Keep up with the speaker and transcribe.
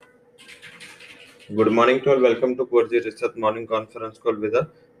Good morning to all. Welcome to Purji Research Morning Conference Call with a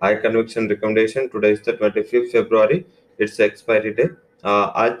high conviction recommendation. Today is the 25th February. It's expiry day.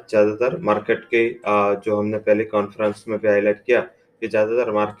 आज ज़्यादातर market के जो हमने पहले conference में भी highlight किया कि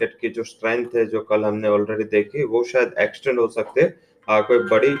ज़्यादातर मार्केट की जो स्ट्रेंथ है जो कल हमने ऑलरेडी देखी वो शायद एक्सटेंड हो सकते हैं। कोई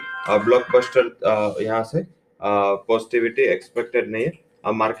बड़ी ब्लॉकबस्टर यहाँ से पॉजिटिविटी एक्सपेक्टेड नहीं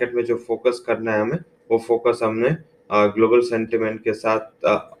है। मार्केट में जो फोकस करना है हमें वो फोकस हमने ग्लोबल सेंटिमेंट के साथ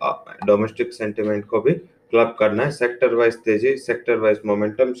डोमेस्टिक सेंटिमेंट को भी क्लब करना है। सेक्टर वाइज तेजी, सेक्टर वाइज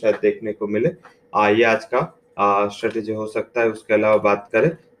मोमेंटम शायद देखने को मिले। ये आज का स्ट्रेटेजी हो सकता है। उसके अलावा बात करें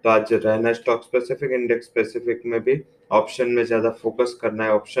तो आज रहना स्टॉक स्पेसिफिक, इंडेक्स स्पेसिफिक में भी ऑप्शन में ज्यादा फोकस करना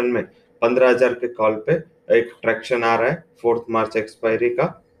है। ऑप्शन में 15,000 के कॉल पे एक ट्रैक्शन आ रहा है 4 मार्च एक्सपायरी का।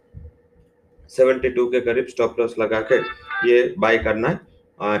 72 के करीब स्टॉप लॉस लगा के ये बाय करना है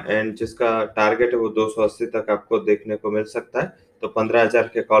एंड जिसका टारगेट है वो 280 तक आपको देखने को मिल सकता है। तो 15,000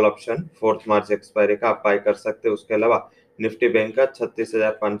 के कॉल ऑप्शन 4 मार्च एक्सपायरी का आप बाय कर सकते हैं। उसके अलावा निफ्टी बैंक का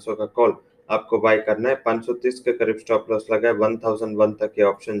 36,500 का कॉल आपको बाय करना है। 530 के करीब स्टॉप लॉस लगा है, 1001 तक ये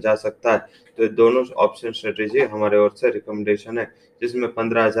ऑप्शन जा सकता है। तो ये दोनों ऑप्शन स्ट्रेटेजी हमारे ओर से रिकमेंडेशन है, जिसमें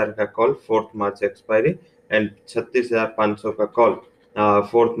 15,000 का कॉल 4 मार्च एक्सपायरी एंड 36,500 का कॉल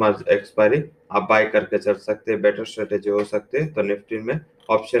 4 मार्च एक्सपायरी आप बाय करके चल सकते हैं। बेटर स्ट्रेटेजी हो सकते हैं। तो निफ्टी में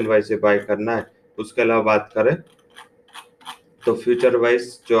ऑप्शन वाइज बाय करना है। उसके अलावा बात करें तो फ्यूचर वाइज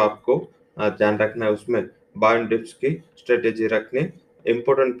जो आपको ध्यान रखना है उसमें बाय डिप्स की स्ट्रेटेजी रखनी।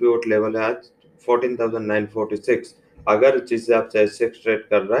 इंपॉर्टेंट पिवट लेवल है आज 14,946। अगर जिस हिसाब से एसएक्स ट्रेड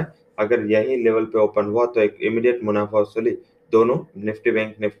कर रहा है, अगर यही लेवल पे ओपन हुआ तो एक इमीडिएट मुनाफा वसूली दोनों निफ्टी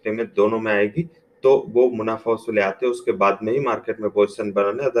बैंक निफ्टी में दोनों में आएगी। तो वो मुनाफा वसूली आते हैं उसके बाद में ही मार्केट में पोजीशन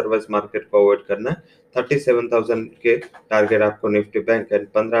बनाना है, अदरवाइज मार्केट को अवॉइड करना है। 37,000 के टारगेट आपको निफ्टी बैंक एंड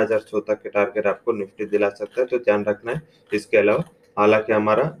 15,100 तक के टारगेट आपको निफ्टी दिला सकता है, तो ध्यान रखना है। इसके अलावा हालांकि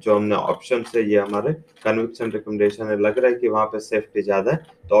हमारा जो हमने ऑप्शन से ये हमारे कन्विक्शन रिकमेंडेशन है, लग रहा है कि वहां पे सेफ्टी ज्यादा है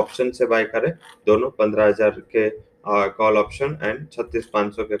तो ऑप्शन से बाय करें। दोनों 15,000 के कॉल ऑप्शन एंड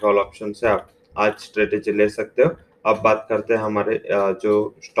 36,500 के कॉल ऑप्शन से आप आज स्ट्रेटेजी ले सकते हो। अब बात करते हैं हमारे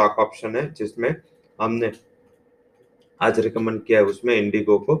जो स्टॉक ऑप्शन है जिसमें हमने आज रिकमेंड किया है, उसमें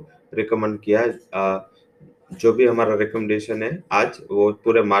इंडिगो को रिकमेंड किया है। जो भी हमारा रिकमेंडेशन है आज वो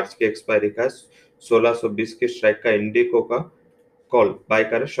पूरे मार्च के एक्सपायरी का 1620 की स्ट्राइक का इंडिगो का कॉल बाय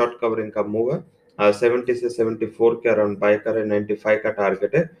करें। शॉर्ट कवरिंग का मूव है 70 से 74 के अराउंड बाय करें। 95 का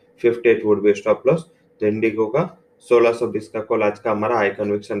टारगेट है, 58 वुड बी स्टॉप लॉस। तो इंडिगो का 1620 का कॉल आज का हमारा हाई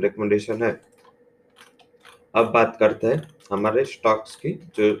कन्विक्शन रिकमेंडेशन है। अब बात करते हैं हमारे स्टॉक्स की।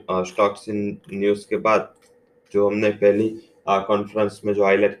 जो स्टॉक्स इन न्यूज के बाद जो हमने पहली कॉन्फ्रेंस में जो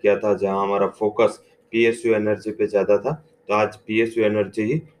हाईलाइट किया था, जहां हमारा फोकस पीएसयू एनर्जी पे ज्यादा था, तो आज PSU energy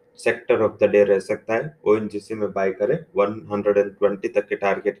he sector of the day रह सकता है। ओएनजीसी में बाय करें 120 तक के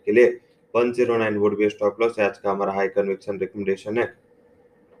टारगेट के लिए। 109 वुड बी स्टॉप लॉस आज का हमारा हाई कन्विक्शन रिकमेंडेशन है।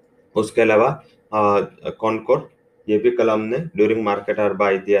 उसके अलावा कॉनकोर, ये भी कल हमने ड्यूरिंग मार्केट आवर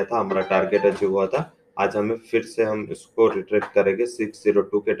बाय दिया था, हमारा टारगेट अचीव हुआ था। आज हमें फिर से हम इसको रिट्रेट करेंगे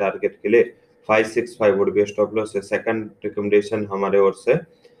 602 के टारगेट के लिए। 565 वुड बी स्टॉप लॉस है। सेकंड रिकमेंडेशन हमारे ओर से।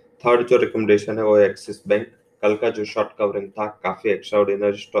 थर्ड जो रिकमेंडेशन है वो है एक्सिस बैंक। कल का जो शॉर्ट कवरिंग था काफी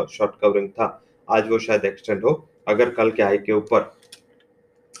एक्स्ट्राऑर्डिनरी शॉर्ट कवरिंग था, आज वो शायद एक्सटेंड हो। अगर कल के हाई के ऊपर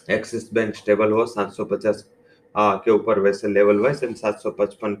एक्सिस बैंक स्टेबल हो 750 के ऊपर, वैसे लेवल वाइज एंड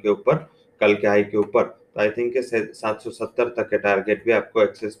 755 के ऊपर कल के हाई के ऊपर, तो आई थिंक 770 तक के टारगेट भी आपको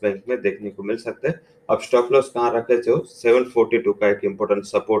एक्सिस बैंक में देखने को मिल सकते हैं। अब स्टॉप लॉस कहाँ रखे, जो 742 का एक इम्पोर्टेंट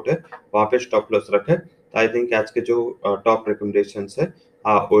सपोर्ट है वहां पे स्टॉप लॉस रखे। तो आई थिंक आज के जो टॉप रिकमेंडेशन है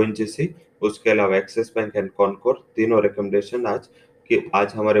ओएनजीसी, उसके अलावा एक्सिस बैंक एंड कॉनकोर, तीनों रिकमेंडेशन आज कि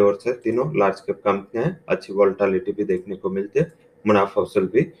आज हमारे ओर से तीनों लार्ज कैप कंपनियां हैं। अच्छी वोलेटिलिटी भी देखने को मिलती है, मुनाफा वसूल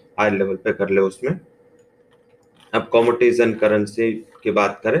भी हाई लेवल पे कर ले उसमें। अब कमोडिटीज एंड करेंसी की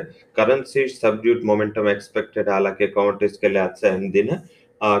बात करें, करेंसी सबड्यूड मोमेंटम एक्सपेक्टेड, हालांकि कमोडिटीज के लिए आज से अहम दिन है।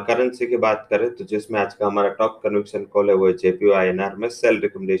 करेंसी की बात करें तो जिसमें आज का हमारा टॉप कन्विक्शन कॉल है वो है जेपीओ आईएनआर में सेल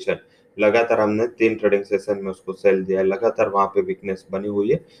रिकमेंडेशन। लगातार हमने 3 ट्रेडिंग सेशन में उसको सेल दिया है, लगातार वहां पे वीकनेस बनी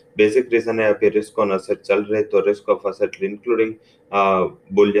हुई है। बेसिक रीजन है अभी रिस्क ऑन असेट चल रहे, तो risk of asset including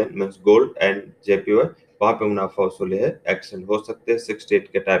Boolean means gold and जेपीओ, वहां पे मुनाफा वसूली है, एक्शन हो सकते हैं। 68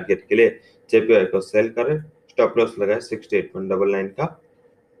 के टारगेट के लिए जेपीओ को सेल करें। स्टॉप लॉस लगाए 68.99 का।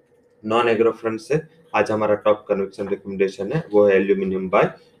 नॉन एग्रो फ्रंट से आज हमारा टॉप कन्विक्शन रिकमेंडेशन है वो है aluminium bye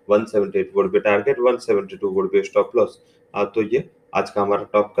 178 would be target, 172 would be stop loss. तो ये आज का हमारा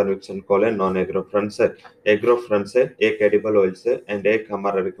टॉप कन्विक्शन कॉल है नॉन एग्रो फ्रंट से। एग्रो फ्रंट से एक एडिबल ऑयल से एंड एक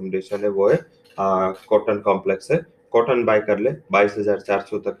हमारा रिकमेंडेशन है वो है कॉटन कॉम्प्लेक्स से। कॉटन बाय कर ले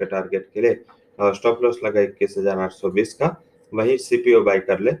 22,400 तक के टारगेट के लिए। स्टॉप लॉस लगा 21,820 का वहीं सीपीओ बाय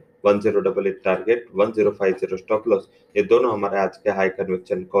कर ले 1088 टारगेट 1050 स्टॉप लॉस। ये दोनों हमारे आज के हाई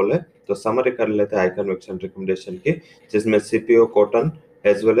कन्विक्शन कॉल है। तो समरी कर लेते हैं हाई कन्विक्शन रिकमेंडेशन की, जिसमें CPO, cotton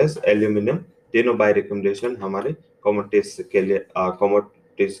as well as aluminium तीनों बाय रिकमेंडेशन हमारे कमोडिटीज के लिए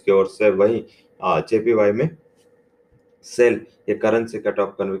कमोडिटीज की ओर से। वहीं जेपीवाई में सेल ये currency cut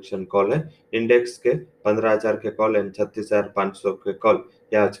off conviction call है। इंडेक्स के 15,000 के कॉल एंड 36,500 के कॉल,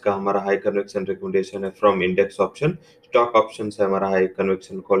 ये आज का हमारा हाई कन्विक्शन रिकमेंडेशन है from index option. Stock option से हमारा हाई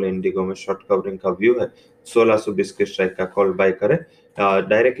कन्विक्शन कॉल इंडिगो में शॉर्ट कवरिंग का व्यू है, 1620 के स्ट्राइक का कॉल बाय करें।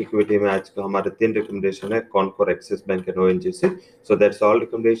 डायरेक्ट इक्विटी में आज का हमारे 3 रिकमेंडेशन है, Concor, Axis Bank and ONGC. So that's all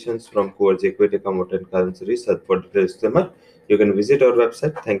recommendations from कोर्स equity commodity and currency research. For details, you can visit our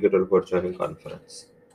website. Thank you all for joining conference.